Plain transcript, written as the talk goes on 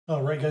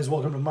All right, guys,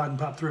 welcome to Mod and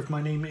Pop Thrift.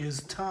 My name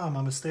is Tom.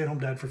 I'm a stay-at-home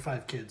dad for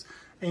 5 kids,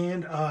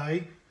 and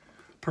I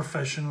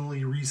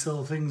professionally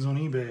resell things on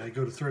eBay. I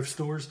go to thrift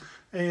stores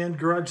and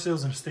garage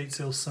sales and estate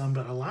sales some,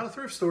 but a lot of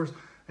thrift stores,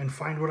 and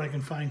find what I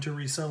can find to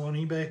resell on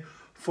eBay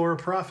for a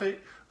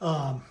profit.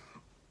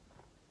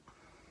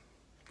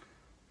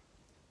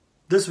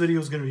 This video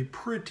is going to be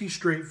pretty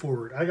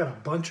straightforward. I got a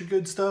bunch of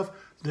good stuff.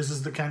 This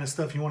is the kind of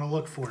stuff you want to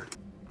look for.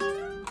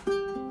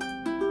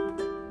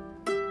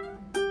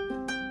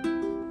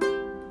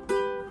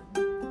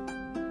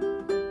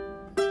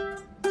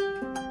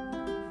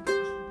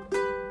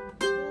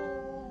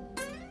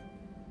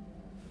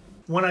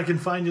 When I can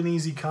find an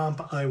easy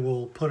comp, I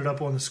will put it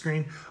up on the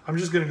screen. I'm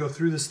just going to go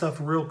through this stuff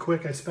real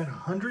quick. I spent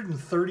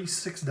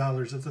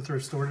 $136 at the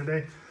thrift store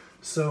today.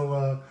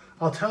 So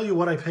I'll tell you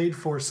what I paid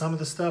for some of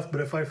the stuff, but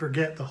if I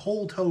forget, the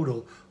whole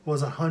total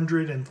was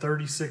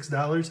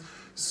 $136.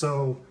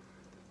 So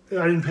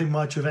I didn't pay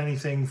much of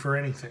anything for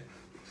anything.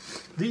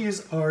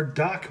 These are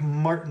Doc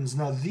Martens.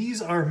 Now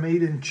these are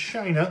made in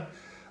China,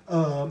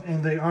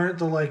 and they aren't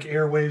the like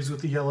Airwaves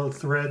with the yellow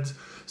threads.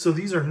 So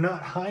these are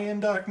not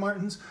high-end Doc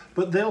Martens,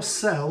 but they'll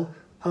sell.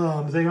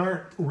 They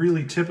aren't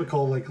really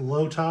typical like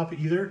low top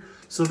either.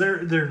 So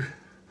they're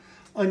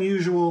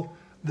unusual.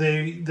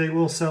 They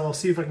will sell. I'll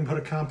see if I can put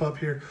a comp up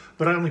here,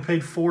 but I only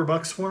paid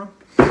 $4 for them.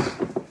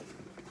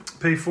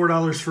 Paid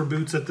 $4 for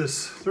boots at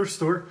this thrift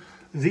store.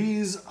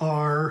 These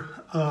are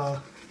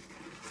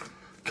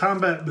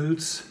combat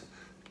boots,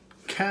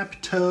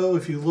 cap toe.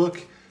 If you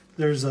look,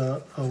 there's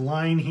a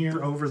line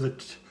here over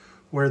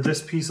where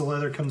this piece of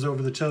leather comes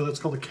over the toe. That's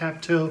called a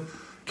cap toe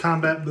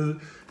combat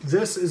boot.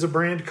 This is a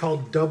brand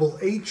called Double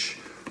H,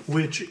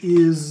 which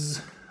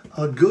is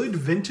a good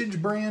vintage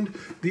brand.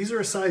 These are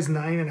a size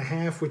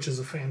 9.5, which is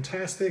a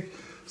fantastic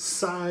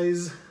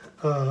size.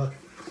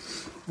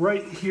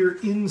 Right here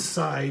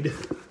inside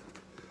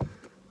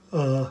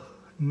 9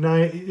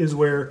 is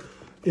where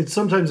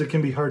sometimes it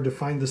can be hard to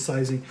find the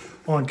sizing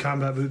on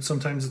combat boots.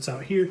 Sometimes it's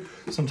out here,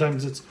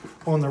 sometimes it's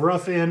on the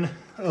rough end.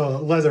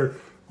 Leather,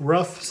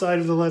 rough side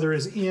of the leather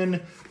is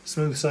in,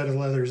 smooth side of the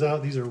leather is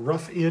out. These are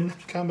rough in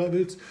combat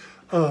boots.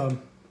 And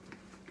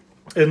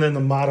then the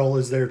model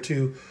is there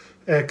too,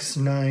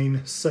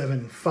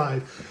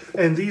 X975.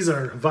 And these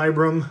are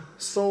Vibram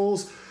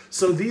soles.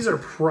 So these are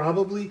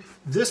probably,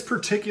 this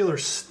particular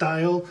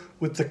style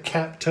with the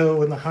cap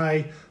toe and the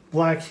high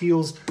black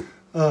heels,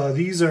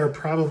 these are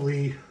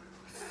probably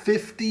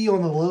 50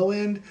 on the low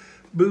end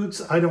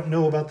boots. I don't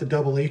know about the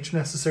Double H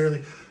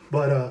necessarily,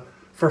 but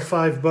for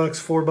 $5,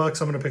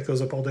 $4, I'm gonna pick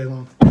those up all day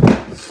long.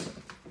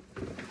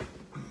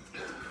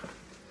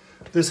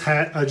 This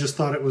hat, I just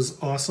thought it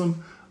was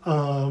awesome.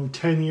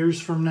 10 years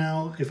from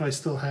now, if I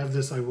still have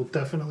this, I will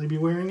definitely be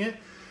wearing it.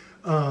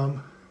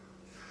 Auto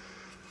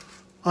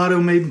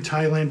made in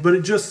Thailand, but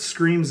it just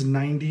screams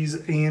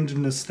 90s and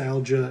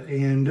nostalgia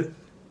and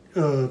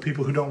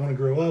people who don't want to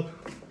grow up,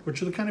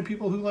 which are the kind of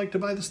people who like to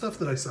buy the stuff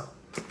that I sell.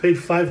 Paid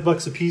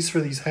 $5 a piece for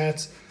these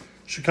hats.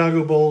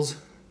 Chicago Bulls,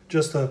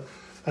 just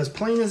as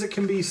plain as it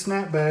can be,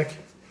 snapback,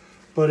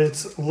 but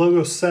it's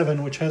logo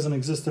 7, which hasn't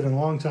existed in a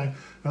long time.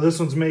 Now this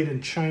one's made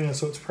in China,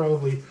 so it's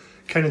probably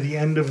kind of the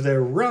end of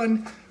their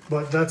run,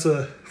 but that's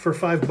for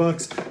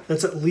 $5,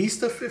 that's at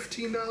least a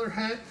 $15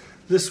 hat.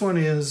 This one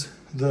is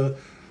the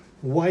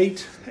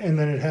white, and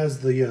then it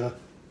has the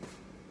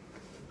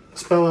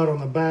spell out on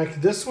the back.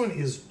 This one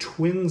is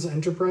Twins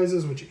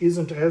Enterprises, which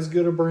isn't as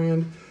good a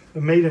brand,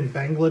 made in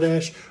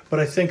Bangladesh, but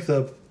I think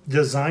the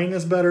design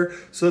is better,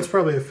 so that's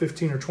probably a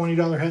 $15 or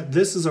 $20 hat.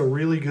 This is a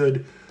really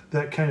good,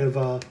 that kind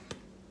of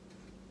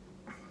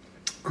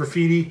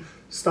graffiti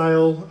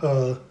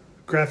style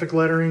graphic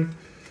lettering.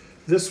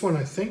 This one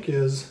I think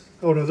is,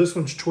 oh no, this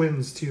one's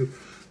Twins too,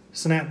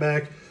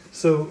 snapback.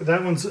 So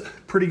that one's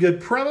pretty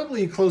good,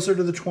 probably closer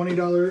to the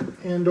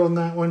 $20 end on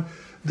that one.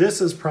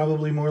 This is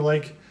probably more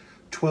like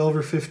 12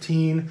 or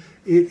 15.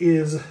 It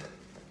is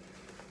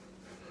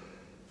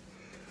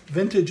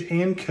Vintage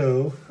 &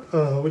 Co.,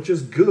 which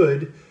is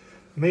good,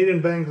 made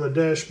in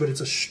Bangladesh, but it's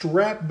a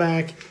strap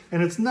back,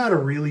 and it's not a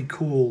really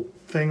cool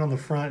thing on the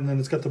front, and then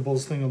it's got the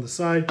Bulls thing on the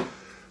side.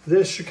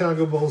 This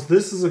Chicago Bulls,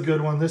 this is a good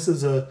one. This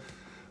is a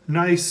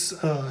nice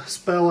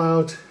spell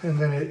out, and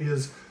then it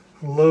is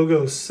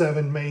logo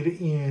 7, made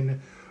in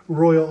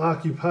Royal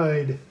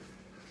Occupied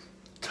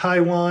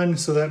Taiwan,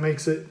 so that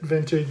makes it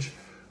vintage.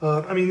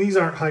 I mean, these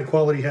aren't high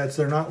quality hats,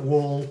 they're not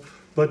wool,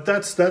 but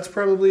that's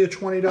probably a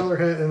 $20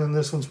 hat, and then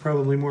this one's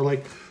probably more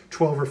like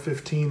 12 or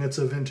 15. It's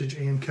a Vintage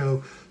 &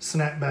 Co.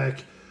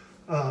 snapback.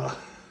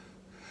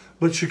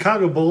 But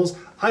Chicago Bulls,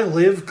 I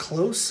live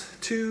close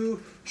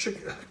to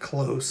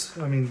close.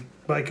 I mean,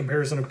 by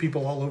comparison of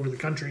people all over the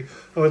country,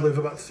 I live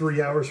about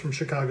 3 hours from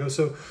Chicago.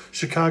 So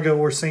Chicago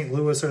or St.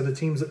 Louis are the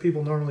teams that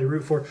people normally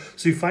root for.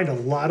 So you find a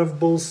lot of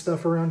Bulls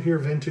stuff around here,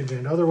 vintage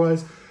and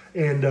otherwise.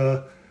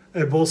 And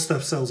Bulls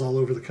stuff sells all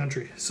over the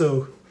country.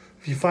 So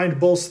if you find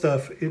Bulls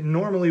stuff, it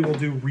normally will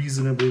do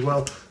reasonably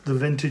well. The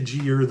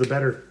vintagier, the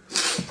better.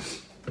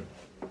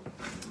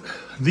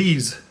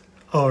 These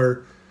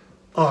are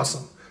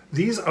awesome.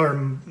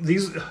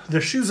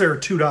 the shoes there are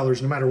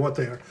 $2 no matter what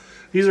they are.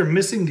 These are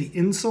missing the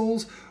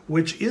insoles,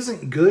 which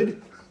isn't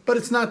good, but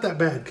it's not that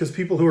bad because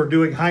people who are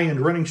doing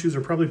high-end running shoes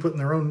are probably putting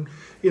their own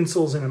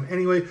insoles in them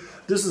anyway.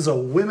 This is a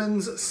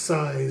women's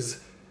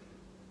size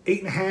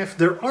 8.5.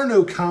 There are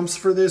no comps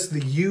for this.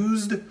 The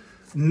used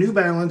New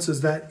Balance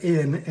is that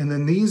in, and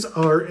then these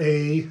are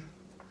a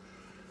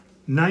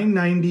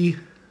 990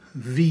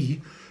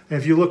 V. And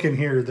if you look in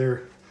here,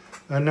 they're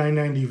a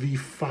 990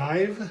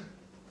 V5.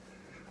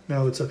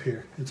 No, it's up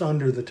here. It's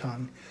under the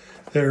tongue.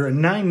 They're a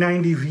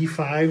 990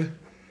 V5.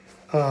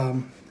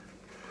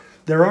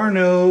 There are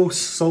no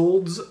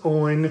solds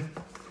on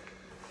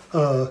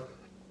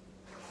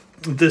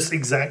this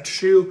exact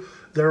shoe.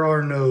 There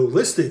are no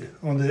listed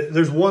on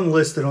there's one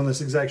listed on this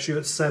exact shoe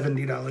at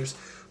 $70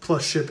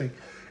 plus shipping.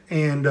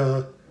 And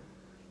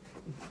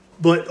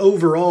but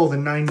overall the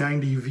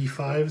 990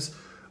 V5s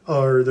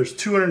there's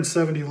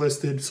 270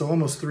 listed, so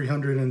almost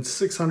 300, and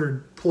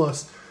 600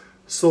 plus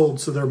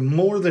sold. So they're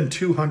more than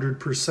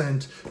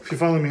 200%. If you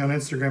follow me on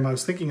Instagram, I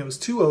was thinking it was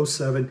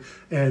 207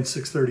 and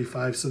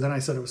 635. So then I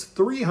said it was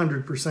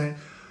 300%,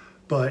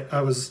 but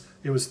it was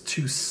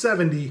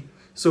 270.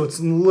 So it's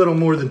a little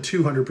more than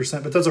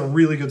 200%, but that's a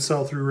really good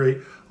sell-through rate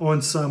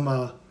on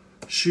some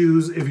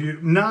shoes.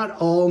 Not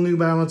all New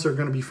Balance are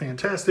going to be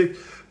fantastic,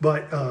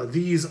 but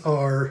these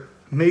are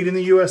made in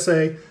the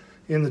USA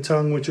in the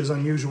tongue, which is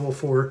unusual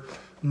for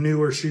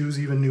newer shoes,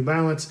 even New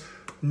Balance.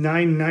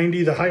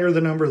 990, the higher the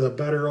number, the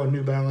better on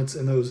New Balance,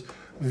 and those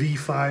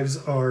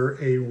V5s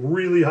are a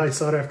really high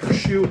sought-after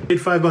shoe. Paid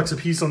 $5 a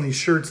piece on these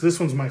shirts. This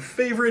one's my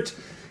favorite.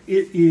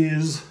 It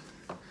is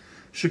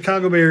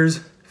Chicago Bears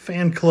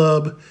Fan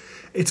Club.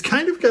 It's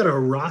kind of got a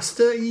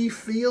Rasta-y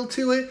feel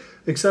to it,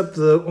 except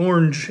the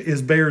orange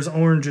is Bears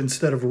orange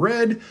instead of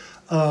red.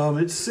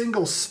 It's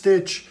single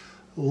stitch,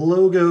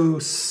 logo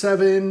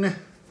 7,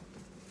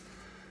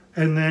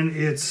 and then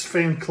it's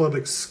Fan Club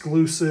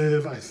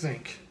exclusive, I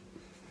think.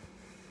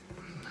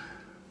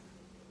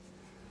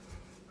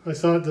 I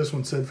thought this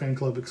one said Fan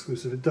Club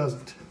exclusive. It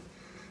doesn't.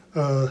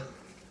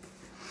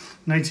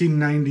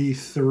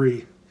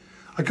 1993.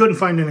 I couldn't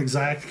find an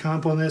exact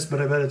comp on this,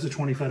 but I bet it's a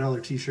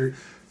 $25 t-shirt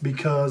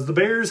because the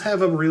Bears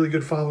have a really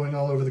good following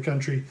all over the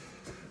country.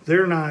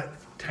 They're not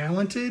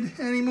talented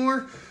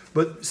anymore,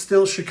 but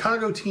still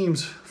Chicago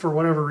teams, for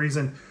whatever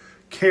reason,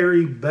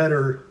 carry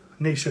better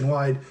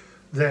nationwide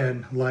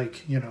than,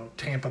 like, you know,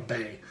 Tampa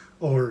Bay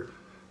or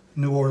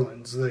New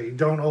Orleans. They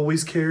don't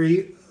always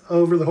carry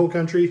over the whole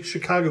country.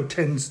 Chicago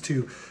tends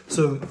to,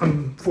 so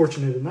I'm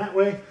fortunate in that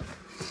way.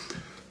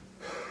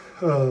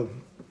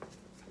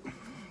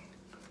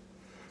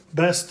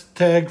 Best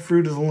tag,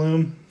 Fruit of the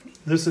Loom.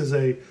 This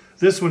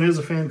one is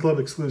a Fan Club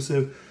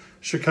exclusive,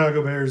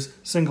 Chicago Bears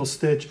single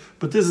stitch,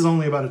 but this is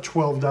only about a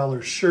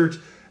 $12 shirt.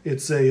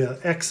 It's a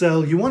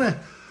XL. You want to,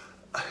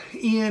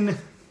 in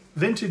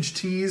vintage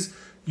tees,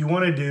 you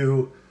want to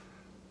do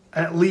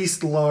at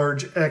least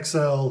large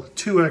XL.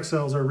 2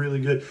 XLs are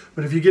really good,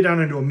 but if you get down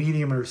into a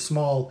medium or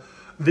small,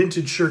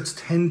 vintage shirts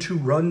tend to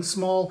run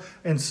small,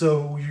 and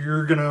so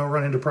you're gonna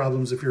run into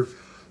problems if you're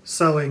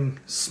selling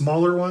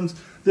smaller ones.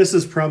 This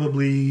is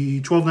probably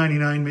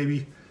 $12.99,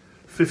 maybe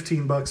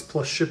 $15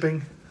 plus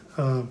shipping.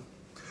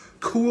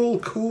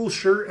 Cool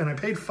shirt, and I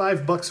paid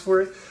 $5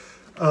 for it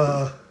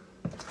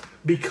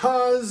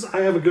because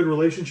I have a good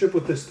relationship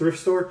with this thrift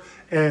store,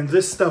 and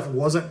this stuff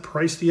wasn't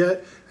priced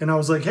yet. And I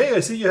was like, hey, I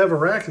see you have a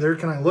rack there.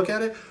 Can I look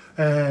at it?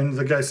 And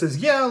the guy says,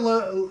 yeah,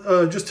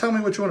 just tell me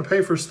what you want to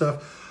pay for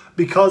stuff,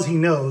 because he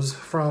knows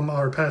from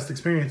our past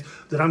experience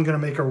that I'm going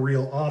to make a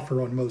real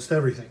offer on most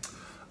everything.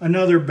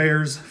 Another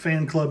Bears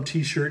Fan Club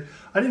t-shirt.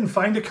 I didn't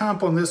find a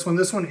comp on this one.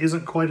 This one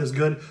isn't quite as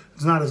good.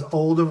 It's not as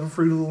old of a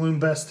Fruit of the Loom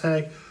best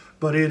tag,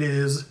 but it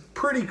is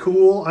pretty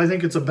cool. I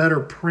think it's a better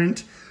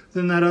print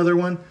than that other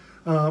one.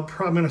 I'm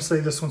going to say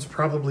this one's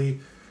probably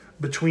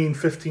between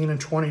 $15 and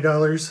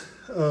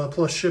 $20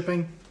 plus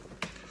shipping.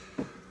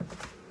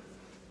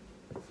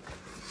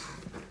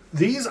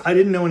 These I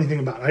didn't know anything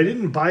about. I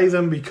didn't buy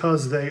them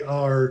because they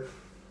are...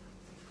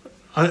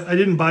 I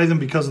didn't buy them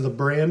because of the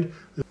brand.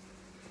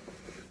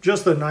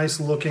 Just a nice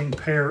looking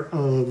pair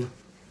of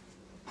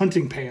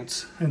hunting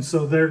pants. And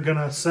so they're going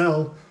to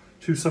sell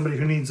to somebody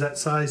who needs that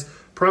size,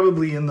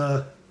 probably in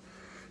the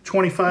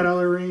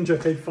 $25 range. I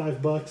paid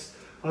 $5.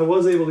 I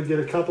was able to get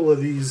a couple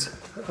of these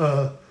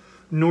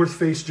North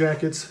Face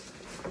jackets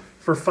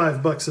for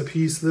 $5 a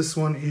piece. This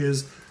one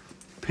is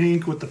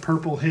pink with the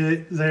purple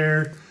hit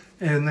there,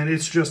 and then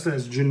it's just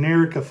as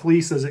generic a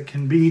fleece as it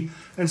can be.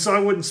 And so I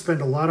wouldn't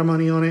spend a lot of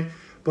money on it,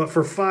 but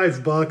for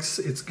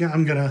 $5,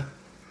 I'm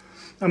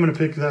gonna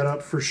pick that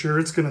up for sure.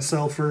 It's gonna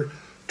sell for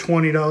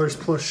 $20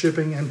 plus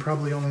shipping and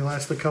probably only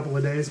last a couple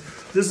of days.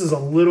 This is a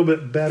little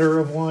bit better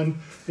of one.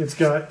 It's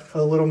got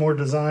a little more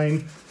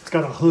design. It's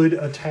got a hood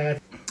attached.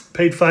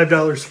 Paid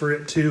 $5 for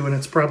it too, and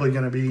it's probably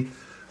gonna be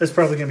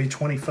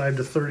 $25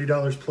 to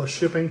 $30 plus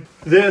shipping.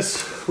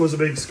 This was a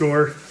big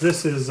score.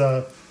 This is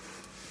a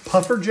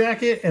puffer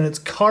jacket, and it's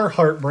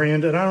Carhartt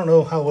brand, and I don't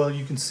know how well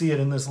you can see it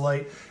in this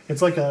light.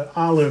 It's like an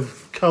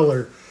olive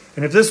color,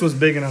 And if this was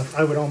big enough,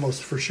 I would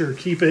almost for sure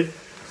keep it.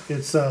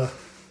 It's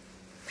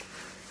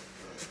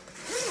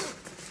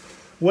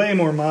way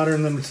more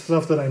modern than the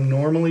stuff that I'm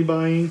normally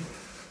buying.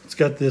 It's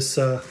got this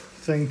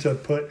thing to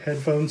put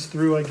headphones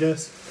through, I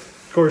guess.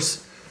 Of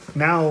course,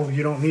 now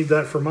you don't need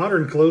that for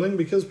modern clothing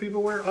because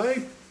people wear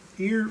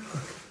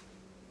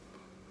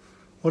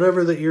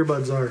whatever the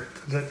earbuds are.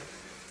 That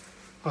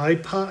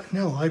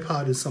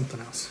iPod is something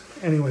else.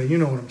 Anyway, you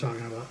know what I'm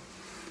talking about.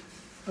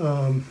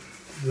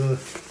 The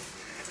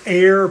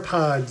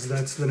AirPods,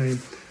 that's the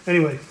name.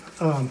 Anyway,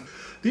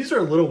 these are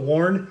a little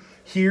worn.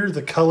 Here,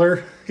 the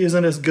color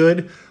isn't as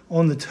good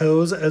on the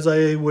toes as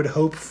I would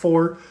hope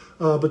for,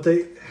 but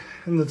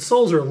and the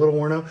soles are a little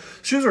worn out.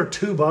 Shoes are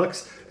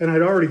 $2, and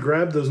I'd already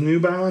grabbed those New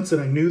Balance,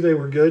 and I knew they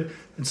were good,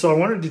 and so I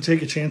wanted to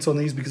take a chance on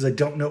these because I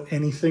don't know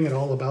anything at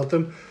all about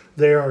them.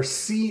 They are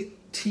CTR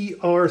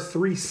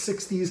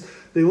 360s.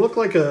 They look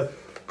like a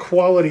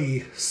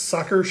quality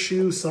soccer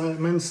shoe,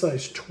 men's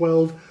size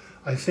 12.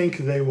 I think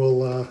they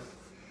will,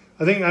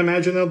 I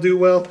imagine they'll do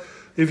well.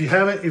 If you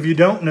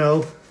don't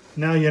know,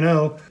 now you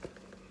know.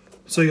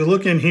 So you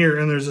look in here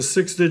and there's a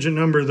 6-digit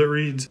number that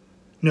reads,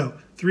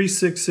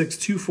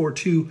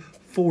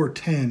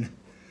 366242410.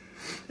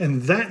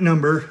 And that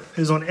number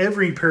is on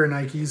every pair of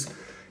Nikes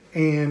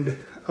and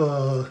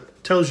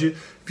tells you,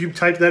 if you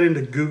type that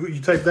into Google,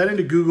 you type that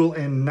into Google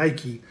and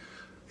Nike.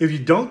 If you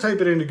don't type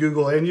it into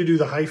Google and you do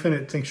the hyphen,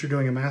 it thinks you're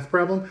doing a math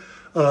problem.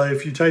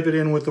 If you type it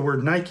in with the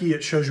word Nike,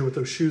 it shows you what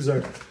those shoes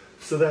are.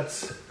 So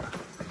that's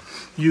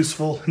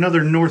useful.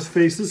 Another North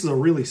Face. This is a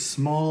really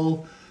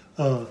small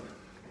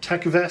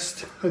tech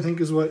vest, I think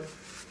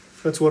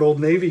that's what Old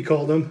Navy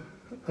called them.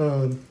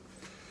 And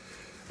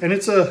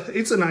it's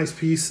a nice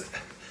piece.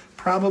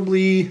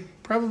 Probably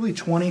 $20,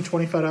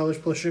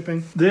 $25 plus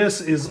shipping.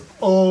 This is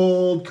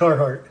old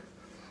Carhartt.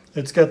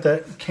 It's got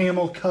that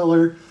camel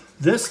color.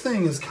 This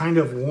thing is kind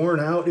of worn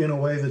out in a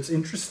way that's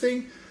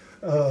interesting.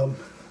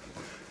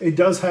 It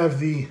does have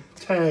the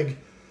tag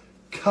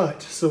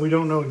cut, so we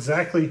don't know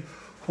exactly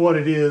what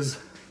it is,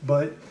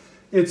 but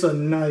it's a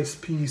nice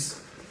piece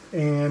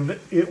and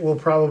it will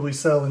probably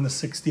sell in the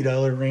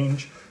 $60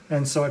 range.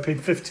 And so I paid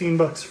 15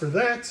 bucks for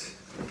that.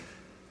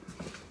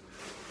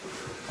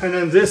 And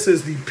then this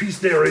is the piece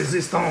de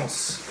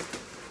resistance.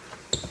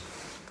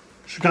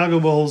 Chicago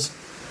Bulls.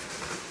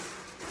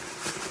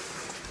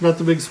 Got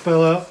the big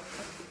spell out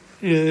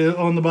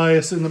on the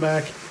bias in the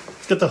back.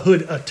 It's got the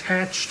hood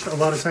attached. A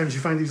lot of times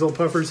you find these old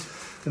puffers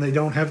and they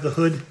don't have the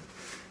hood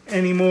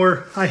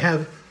anymore.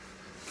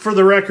 For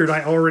the record,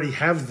 I already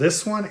have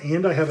this one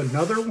and I have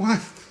another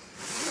one.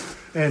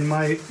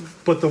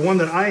 But the one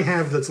that I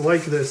have that's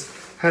like this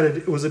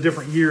it was a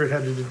different year. It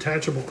had a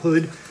detachable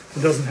hood.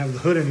 It doesn't have the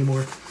hood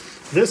anymore.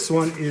 This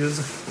one is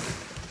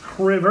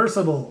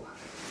reversible.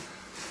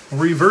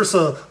 But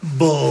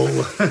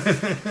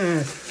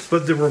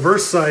the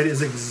reverse side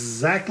is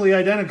exactly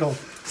identical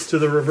to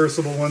the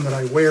reversible one that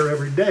I wear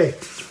every day.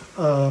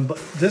 But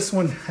this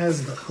one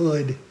has the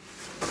hood.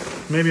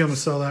 Maybe I'm gonna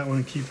sell that one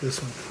and keep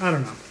this one. I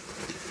don't know.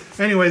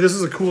 Anyway, this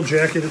is a cool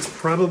jacket. It's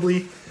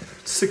probably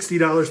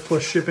 $60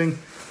 plus shipping.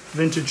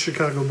 Vintage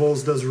Chicago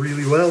Bulls does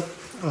really well.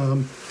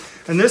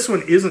 And this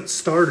one isn't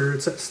starter.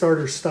 It's that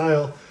starter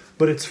style,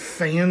 but it's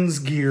fans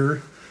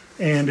gear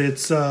and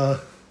it's XL.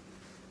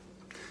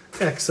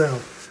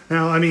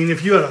 Now, I mean,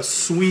 if you had a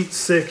sweet,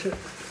 sick,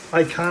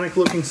 iconic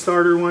looking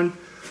starter one,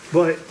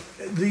 but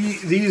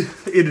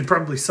it'd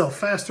probably sell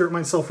faster. It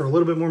might sell for a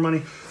little bit more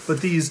money,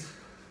 but these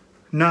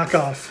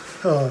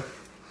knockoff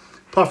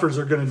puffers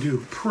are going to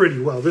do pretty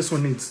well. This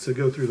one needs to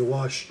go through the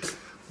wash,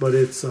 but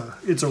it's a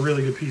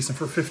really good piece. And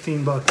for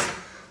 15 bucks,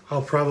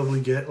 I'll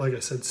probably get, like I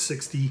said,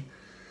 $60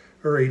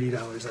 or $80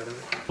 out of it.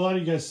 A lot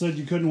of you guys said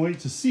you couldn't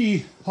wait to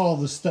see all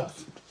the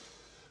stuff.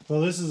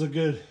 Well, this is a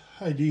good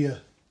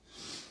idea.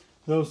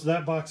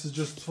 That box is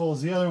just as full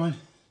as the other one.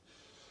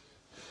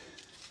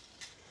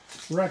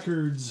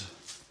 Records,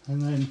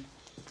 and then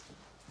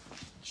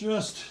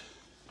just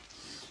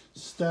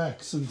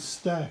stacks and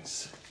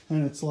stacks.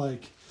 And it's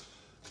like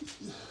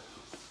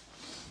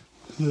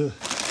the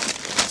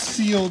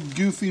sealed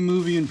Goofy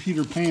Movie and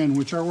Peter Pan,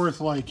 which are worth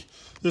like,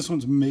 this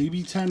one's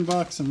maybe 10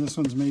 bucks and this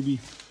one's maybe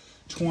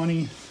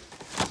 20.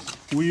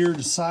 Weird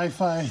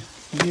sci-fi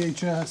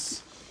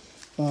VHS.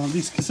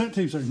 These cassette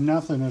tapes are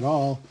nothing at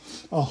all.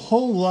 A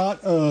whole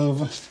lot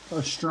of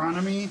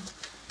astronomy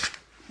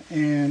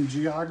and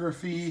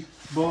geography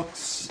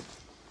books.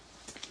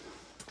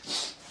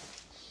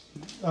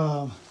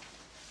 Whole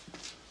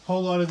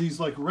lot of these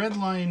like red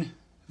line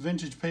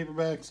vintage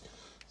paperbacks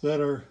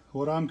that are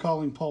what I'm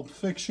calling pulp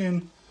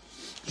fiction.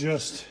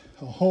 Just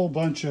a whole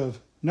bunch of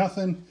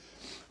nothing.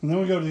 And then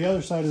we go to the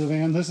other side of the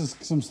van. This is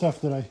some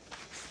stuff that I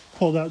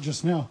pulled out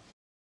just now.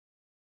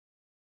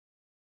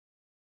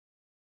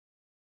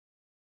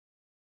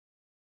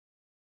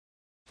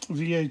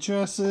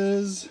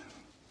 VHSs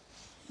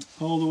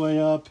all the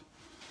way up.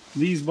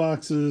 These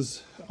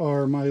boxes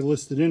are my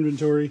listed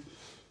inventory,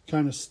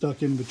 kind of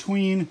stuck in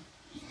between.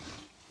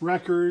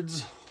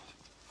 Records,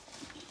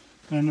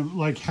 and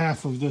like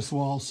half of this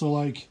wall. So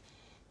like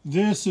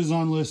this is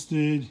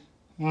unlisted,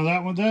 Now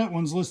that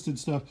one's listed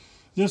stuff.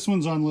 This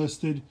one's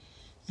unlisted.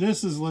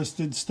 This is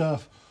listed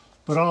stuff,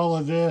 but all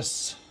of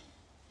this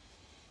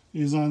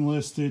is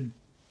unlisted,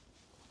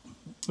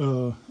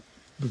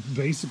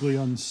 basically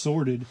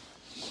unsorted.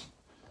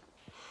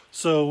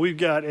 So we've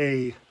got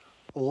a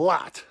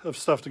lot of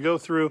stuff to go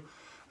through,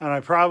 and I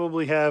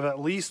probably have at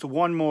least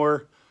one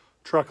more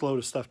truckload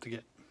of stuff to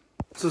get.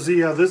 So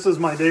see, this is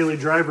my daily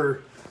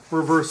driver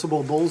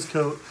reversible Bulls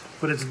coat,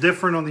 but it's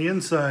different on the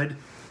inside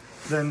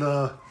than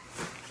the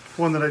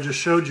one that I just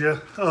showed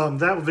you.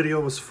 That video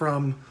was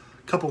from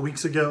a couple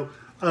weeks ago.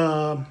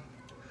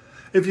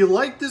 If you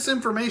like this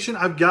information,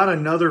 I've got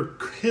another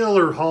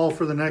killer haul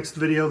for the next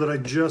video that I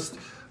just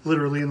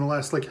literally in the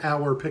last like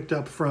hour picked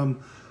up from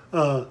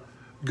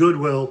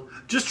Goodwill.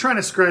 Just trying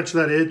to scratch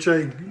that itch.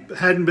 I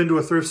hadn't been to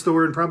a thrift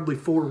store in probably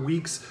 4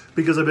 weeks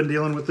because I've been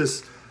dealing with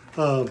this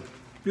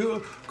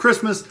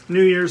Christmas,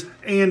 New Year's,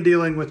 and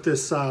dealing with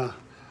this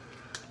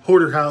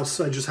hoarder house.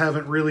 I just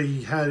haven't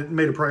really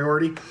made a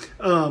priority.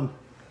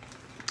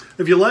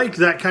 If you like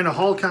that kind of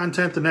haul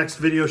content, the next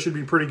video should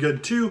be pretty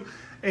good too.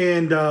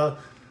 And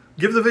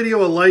give the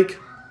video a like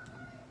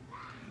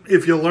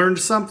if you learned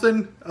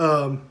something.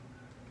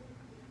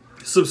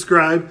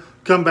 Subscribe,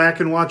 come back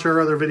and watch our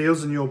other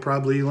videos, and you'll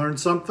probably learn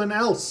something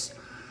else.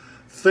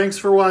 Thanks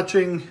for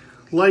watching.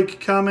 Like,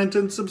 comment,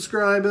 and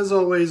subscribe. As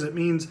always, it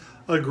means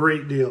a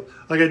great deal.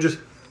 Like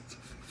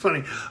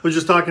funny, I was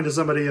just talking to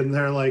somebody and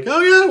they're like,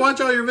 oh yeah, watch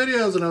all your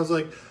videos. And I was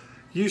like,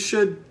 you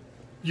should,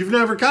 you've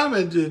never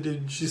commented.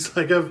 And she's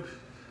like, I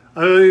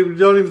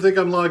don't even think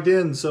I'm logged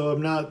in, so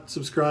I'm not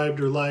subscribed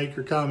or like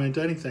or comment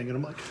anything. And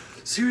I'm like,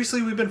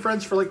 seriously, we've been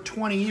friends for like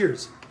 20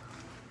 years.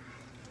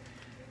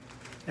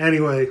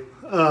 Anyway,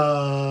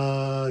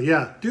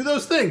 yeah, do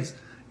those things.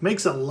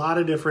 Makes a lot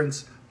of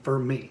difference for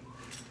me.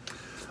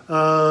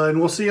 And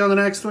we'll see you on the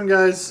next one,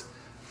 guys.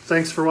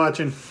 Thanks for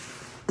watching.